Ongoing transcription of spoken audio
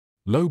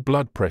Low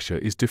blood pressure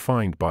is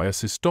defined by a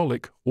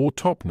systolic, or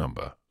top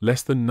number,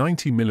 less than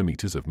 90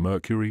 mm of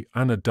mercury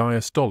and a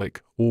diastolic,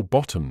 or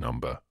bottom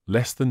number,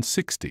 less than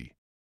 60.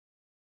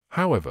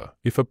 However,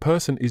 if a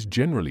person is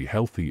generally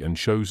healthy and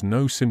shows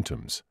no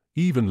symptoms,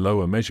 even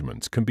lower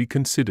measurements can be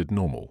considered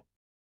normal.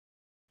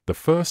 The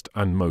first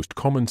and most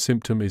common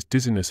symptom is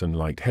dizziness and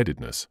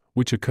lightheadedness,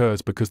 which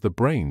occurs because the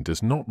brain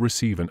does not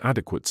receive an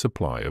adequate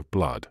supply of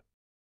blood.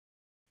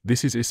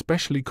 This is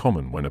especially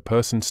common when a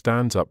person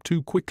stands up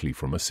too quickly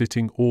from a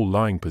sitting or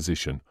lying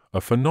position,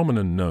 a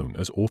phenomenon known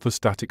as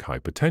orthostatic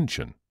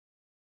hypertension.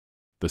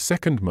 The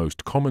second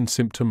most common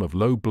symptom of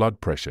low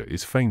blood pressure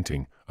is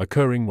fainting,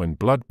 occurring when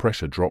blood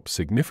pressure drops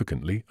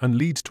significantly and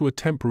leads to a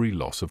temporary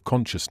loss of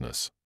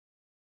consciousness.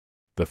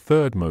 The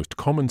third most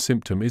common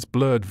symptom is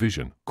blurred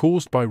vision,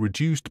 caused by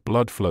reduced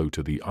blood flow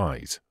to the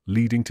eyes,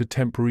 leading to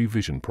temporary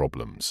vision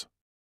problems.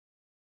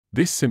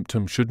 This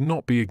symptom should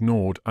not be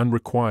ignored and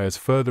requires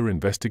further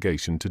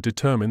investigation to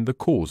determine the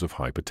cause of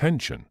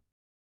hypertension.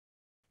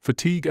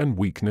 Fatigue and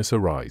weakness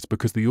arise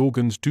because the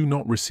organs do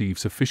not receive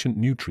sufficient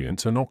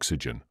nutrients and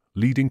oxygen,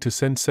 leading to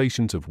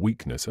sensations of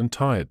weakness and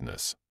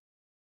tiredness.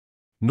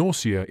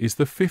 Nausea is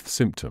the fifth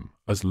symptom,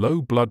 as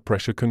low blood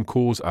pressure can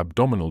cause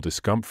abdominal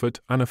discomfort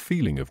and a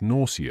feeling of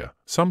nausea,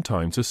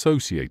 sometimes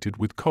associated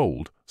with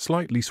cold,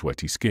 slightly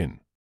sweaty skin.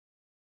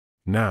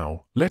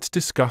 Now, let's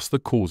discuss the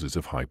causes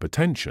of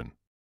hypertension.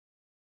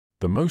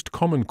 The most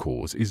common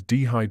cause is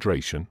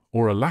dehydration,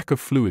 or a lack of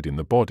fluid in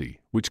the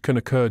body, which can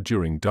occur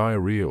during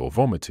diarrhea or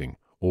vomiting,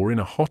 or in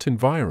a hot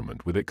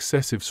environment with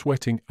excessive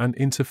sweating and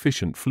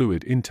insufficient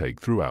fluid intake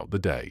throughout the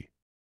day.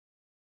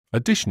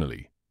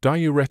 Additionally,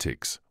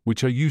 diuretics,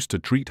 which are used to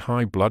treat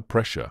high blood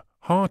pressure,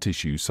 heart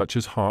issues such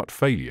as heart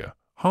failure,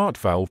 heart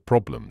valve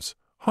problems,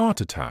 heart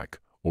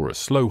attack, or a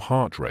slow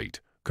heart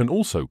rate, can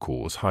also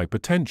cause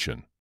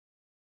hypertension.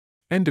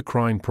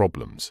 Endocrine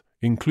problems,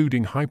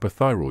 including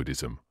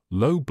hyperthyroidism,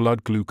 low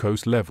blood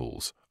glucose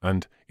levels,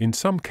 and, in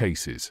some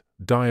cases,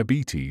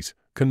 diabetes,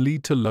 can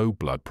lead to low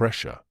blood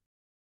pressure.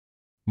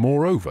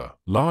 Moreover,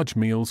 large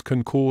meals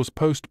can cause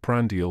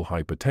postprandial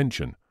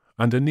hypertension,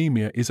 and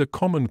anemia is a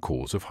common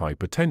cause of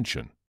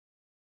hypertension.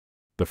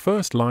 The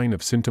first line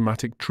of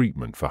symptomatic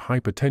treatment for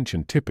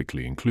hypertension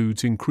typically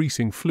includes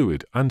increasing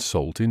fluid and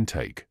salt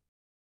intake.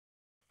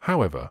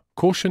 However,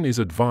 caution is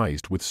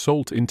advised with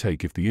salt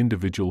intake if the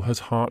individual has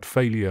heart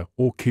failure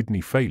or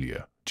kidney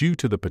failure, due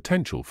to the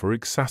potential for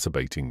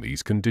exacerbating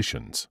these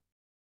conditions.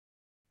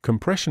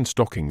 Compression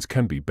stockings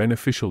can be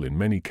beneficial in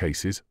many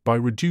cases by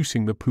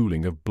reducing the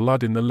pooling of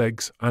blood in the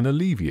legs and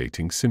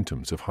alleviating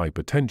symptoms of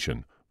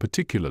hypertension,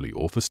 particularly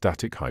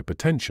orthostatic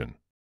hypertension.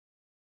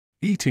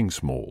 Eating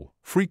small,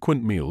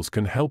 frequent meals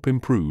can help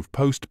improve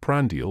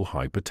postprandial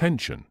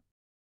hypertension.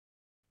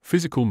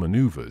 Physical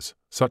maneuvers,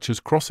 such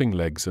as crossing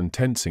legs and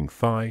tensing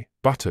thigh,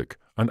 buttock,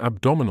 and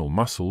abdominal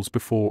muscles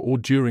before or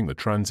during the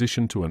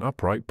transition to an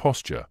upright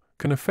posture,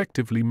 can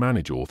effectively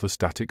manage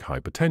orthostatic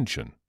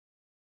hypertension.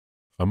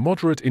 A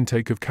moderate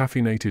intake of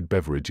caffeinated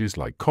beverages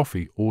like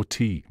coffee or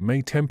tea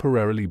may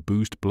temporarily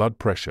boost blood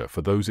pressure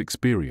for those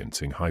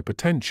experiencing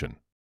hypertension.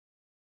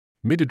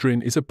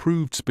 Midodrine is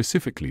approved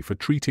specifically for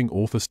treating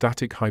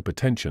orthostatic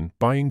hypertension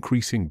by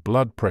increasing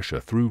blood pressure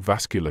through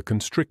vascular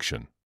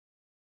constriction.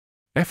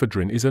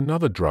 Ephedrine is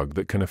another drug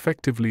that can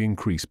effectively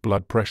increase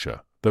blood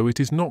pressure, though it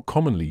is not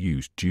commonly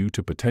used due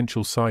to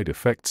potential side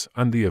effects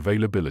and the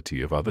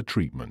availability of other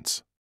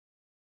treatments.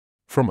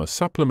 From a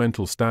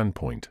supplemental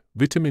standpoint,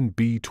 vitamin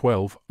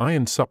B12,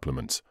 iron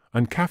supplements,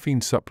 and caffeine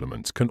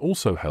supplements can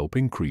also help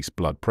increase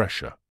blood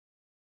pressure.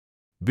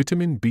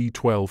 Vitamin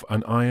B12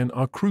 and iron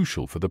are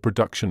crucial for the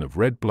production of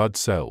red blood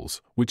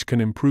cells, which can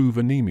improve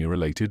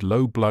anemia-related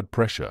low blood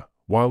pressure,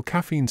 while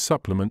caffeine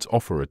supplements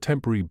offer a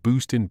temporary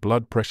boost in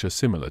blood pressure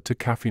similar to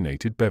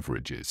caffeinated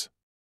beverages.